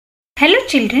Hello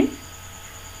children,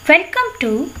 welcome to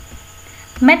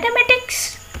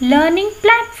Mathematics Learning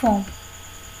Platform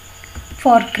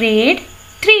for grade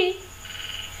 3.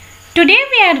 Today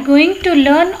we are going to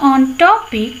learn on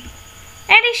topic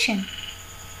addition.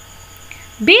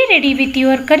 Be ready with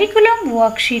your curriculum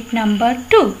worksheet number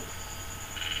 2.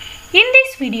 In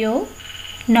this video,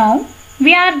 now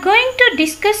we are going to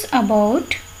discuss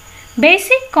about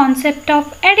basic concept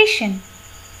of addition.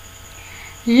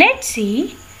 Let's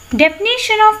see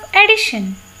definition of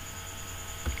addition.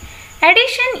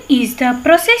 Addition is the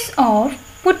process of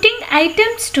putting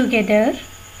items together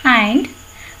and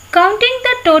counting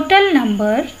the total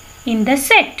number in the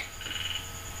set.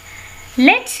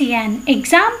 Let's see an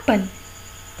example.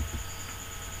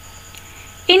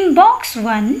 In box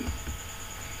 1,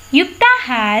 Yukta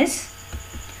has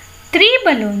 3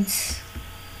 balloons.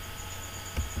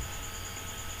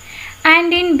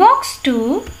 And in box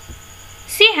 2,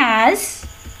 she has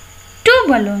 2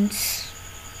 balloons.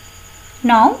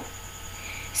 Now,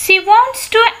 she wants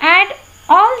to add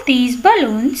all these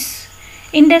balloons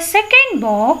in the second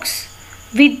box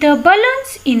with the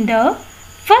balloons in the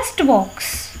first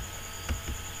box.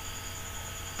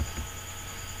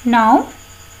 Now,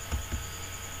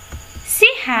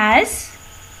 she has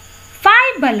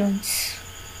 5 balloons.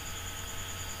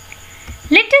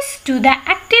 Let us do the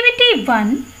activity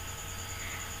 1.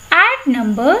 Add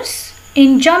numbers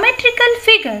in geometrical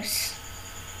figures.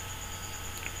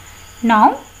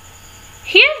 Now,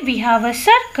 here we have a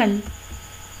circle.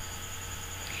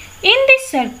 In this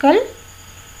circle,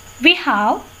 we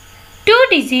have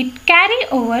 2-digit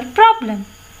carry-over problem.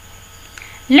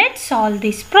 Let's solve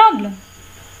this problem.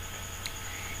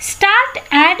 Start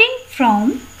adding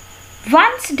from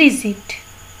ones digit.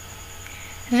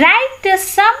 Write the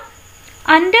sum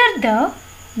under the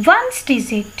ones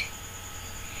digit.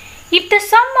 If the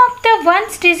sum of the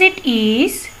ones digit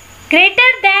is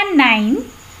greater than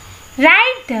 9,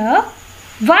 write the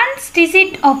ones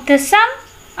digit of the sum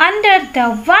under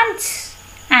the ones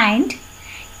and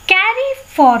carry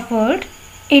forward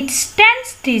its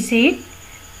tens digit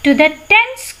to the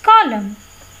tens column.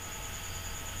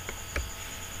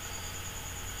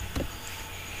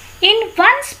 In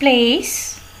ones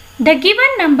place, the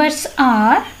given numbers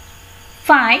are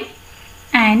 5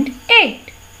 and 8.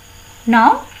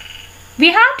 Now, we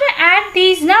have to add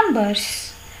these numbers.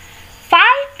 5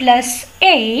 plus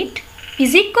 8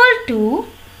 is equal to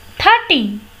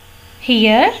 13.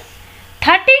 Here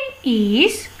 13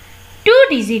 is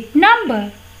 2-digit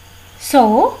number.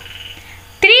 So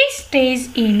 3 stays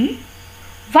in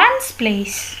ones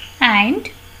place and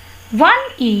 1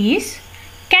 is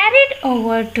carried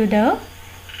over to the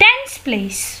tens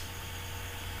place.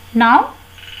 Now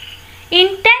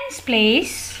in tens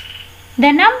place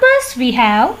the numbers we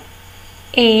have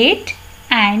 8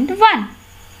 and 1.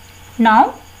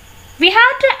 Now, we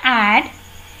have to add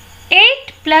 8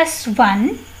 plus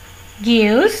 1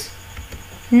 gives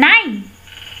 9.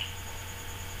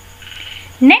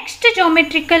 Next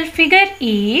geometrical figure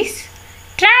is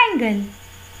triangle.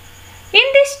 In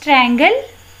this triangle,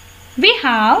 we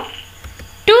have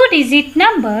 2-digit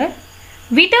number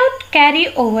without carry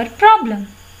over problem.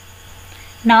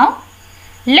 Now,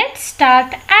 let's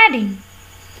start adding.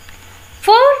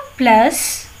 4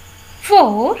 plus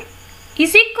 4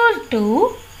 is equal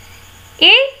to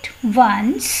 8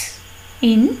 ones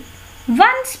in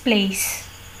ones place.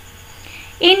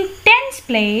 In tens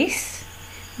place,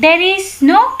 there is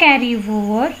no carry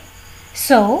over,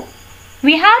 so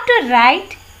we have to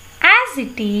write as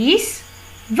it is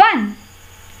 1.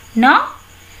 Now,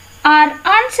 our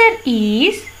answer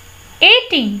is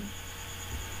 18.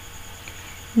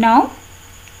 Now,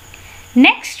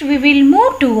 next we will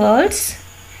move towards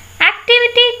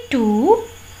activity 2.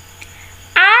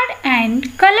 Add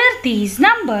and color these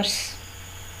numbers.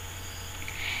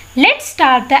 Let's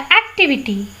start the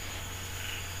activity.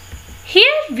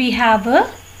 Here we have a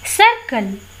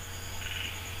circle.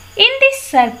 In this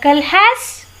circle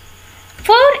has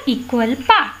 4 equal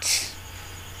parts.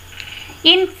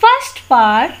 In first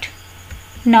part,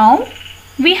 now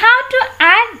we have to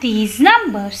add these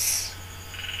numbers.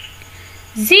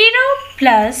 0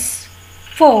 plus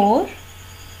 4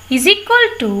 is equal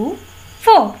to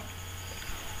 4.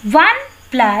 1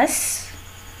 plus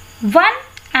 1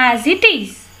 as it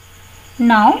is.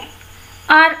 Now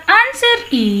our answer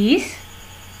is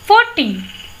 14.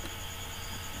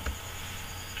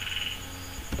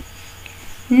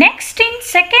 Next in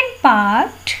second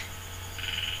part,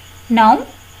 now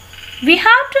we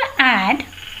have to add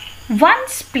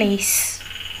ones place.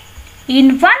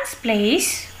 In ones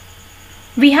place,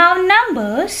 we have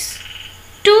numbers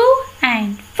 2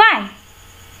 and 5.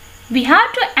 We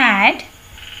have to add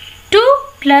 2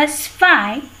 plus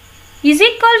 5 is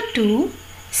equal to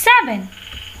 7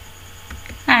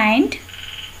 and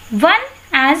 1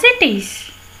 as it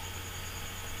is.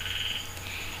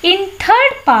 In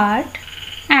third part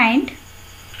and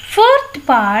fourth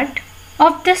part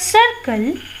of the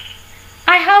circle,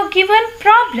 I have given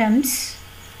problems.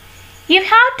 You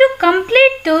have to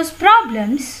complete those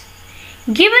problems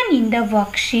given in the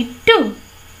worksheet too.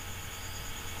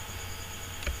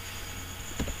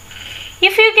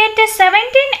 If you get a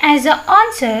 17 as an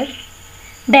answer,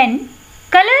 then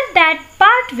color that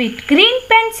part with green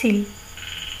pencil.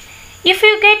 If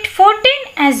you get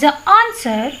 14 as an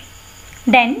answer,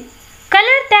 then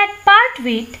color that part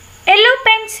with yellow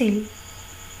pencil.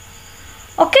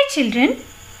 Okay children,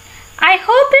 I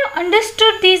hope you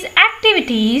understood these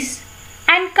activities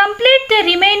and complete the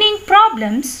remaining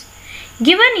problems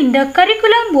given in the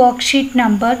curriculum worksheet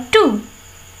number 2.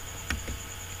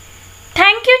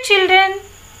 Thank you children.